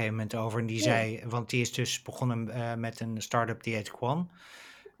Brouwer op een gegeven moment over. En die zei, want die is dus begonnen met een start-up die heet Quan.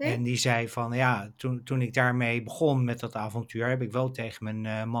 Okay. En die zei van, ja, toen ik daarmee begon met dat avontuur, heb ik wel tegen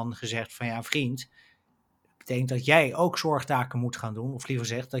mijn man gezegd van, ja vriend, betekent dat jij ook zorgtaken moet gaan doen. Of liever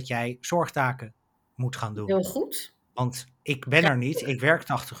gezegd, dat jij zorgtaken moet gaan doen. Heel goed. Want ik ben er niet, ik werk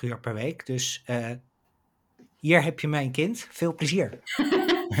 80 uur per week, dus hier heb je mijn kind, veel plezier.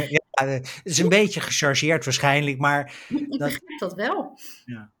 Ja, het is een beetje gechargeerd waarschijnlijk, maar... Ik begrijp dat wel.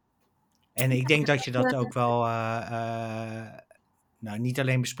 Ja. En ik denk dat je dat ook wel niet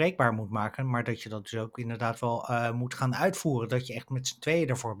alleen bespreekbaar moet maken, maar dat je dat dus ook inderdaad wel moet gaan uitvoeren, dat je echt met z'n tweeën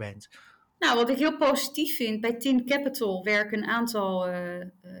ervoor bent. Nou, wat ik heel positief vind, bij Tin Capital werken een aantal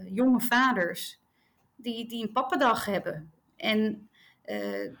jonge vaders die een pappendag hebben. En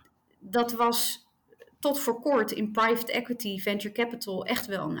dat was tot voor kort in private equity, venture capital echt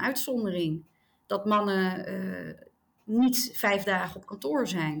wel een uitzondering. Dat mannen niet 5 dagen op kantoor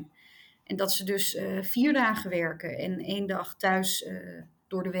zijn. En dat ze dus 4 dagen werken en 1 dag thuis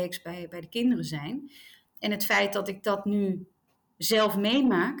door de week bij de kinderen zijn. En het feit dat ik dat nu zelf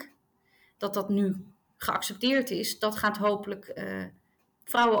meemaak, dat nu geaccepteerd is, dat gaat hopelijk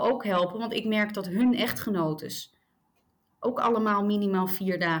vrouwen ook helpen. Want ik merk dat hun echtgenotes ook allemaal minimaal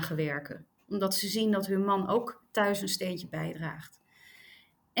 4 dagen werken. Omdat ze zien dat hun man ook thuis een steentje bijdraagt.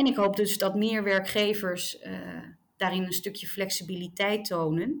 En ik hoop dus dat meer werkgevers daarin een stukje flexibiliteit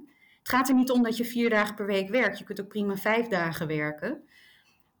tonen. Het gaat er niet om dat je 4 dagen per week werkt. Je kunt ook prima 5 dagen werken.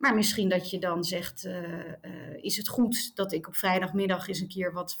 Maar misschien dat je dan zegt, is het goed dat ik op vrijdagmiddag eens een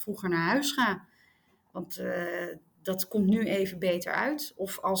keer wat vroeger naar huis ga? Want dat komt nu even beter uit.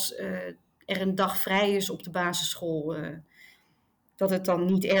 Of als er een dag vrij is op de basisschool, dat het dan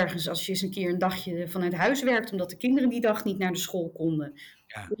niet ergens als je eens een keer een dagje vanuit huis werkt, omdat de kinderen die dag niet naar de school konden.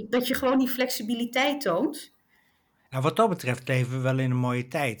 Ja. Dat je gewoon die flexibiliteit toont. Nou, wat dat betreft leven we wel in een mooie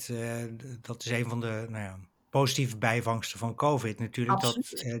tijd. Dat is een van de positieve bijvangsten van COVID natuurlijk.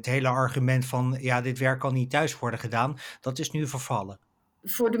 Absoluut. Dat het hele argument van, ja, dit werk kan niet thuis worden gedaan, dat is nu vervallen.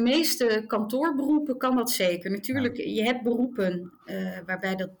 Voor de meeste kantoorberoepen kan dat zeker. Natuurlijk, je hebt beroepen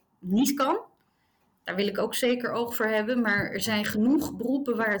waarbij dat niet kan. Daar wil ik ook zeker oog voor hebben. Maar er zijn genoeg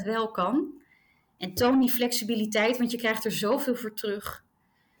beroepen waar het wel kan. En toon die flexibiliteit, want je krijgt er zoveel voor terug.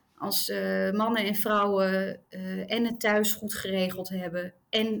 Als mannen en vrouwen en het thuis goed geregeld hebben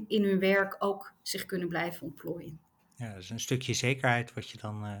en in hun werk ook zich kunnen blijven ontplooien. Ja, dat is een stukje zekerheid wat je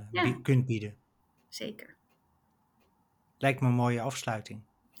dan kunt bieden. Zeker. Lijkt me een mooie afsluiting.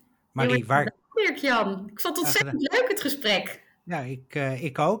 Marie, Dirk-Jan. Ik vond het ontzettend leuk, het gesprek. Ja,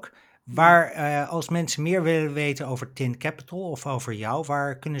 ik ook. Waar, als mensen meer willen weten over Tin Capital of over jou,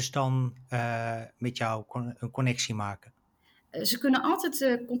 waar kunnen ze dan met jou een connectie maken? Ze kunnen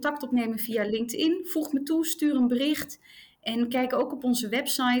altijd contact opnemen via LinkedIn. Voeg me toe, stuur een bericht. En kijk ook op onze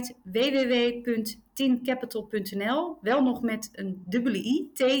website www.tincapital.nl. Wel nog met een dubbele i,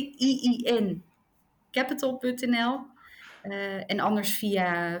 T-I-I-N, capital.nl. En anders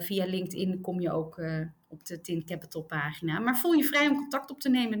via LinkedIn kom je ook op de Tin Capital pagina. Maar voel je vrij om contact op te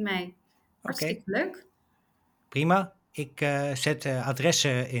nemen met mij. Oké, Hartstikke leuk. prima. Ik zet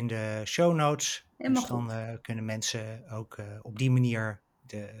adressen in de show notes. Helemaal Dus dan goed. kunnen mensen ook op die manier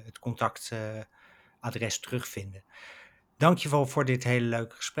het contactadres terugvinden. Dankjewel voor dit hele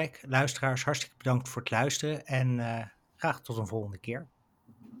leuke gesprek. Luisteraars, hartstikke bedankt voor het luisteren en graag tot een volgende keer.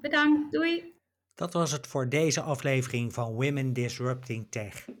 Bedankt. Doei. Dat was het voor deze aflevering van Women Disrupting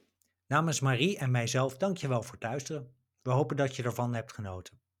Tech. Namens Marie en mijzelf dankjewel voor het luisteren. We hopen dat je ervan hebt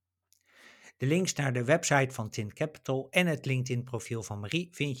genoten. De links naar de website van Tin Capital en het LinkedIn-profiel van Marie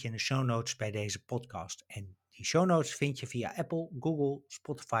vind je in de show notes bij deze podcast. En die show notes vind je via Apple, Google,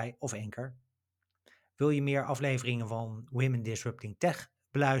 Spotify of Anchor. Wil je meer afleveringen van Women Disrupting Tech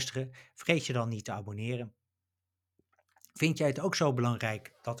beluisteren? Vergeet je dan niet te abonneren. Vind jij het ook zo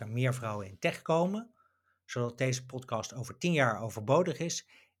belangrijk dat er meer vrouwen in tech komen, zodat deze podcast over 10 jaar overbodig is?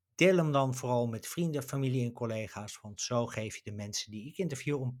 Deel hem dan vooral met vrienden, familie en collega's, want zo geef je de mensen die ik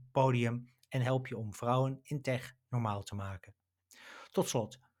interview een podium en help je om vrouwen in tech normaal te maken. Tot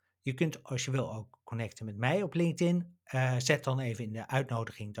slot, je kunt als je wil ook connecten met mij op LinkedIn. Zet dan even in de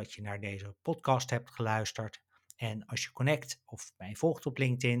uitnodiging dat je naar deze podcast hebt geluisterd. En als je connect of mij volgt op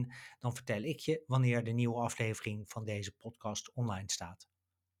LinkedIn, dan vertel ik je wanneer de nieuwe aflevering van deze podcast online staat.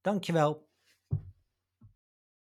 Dankjewel.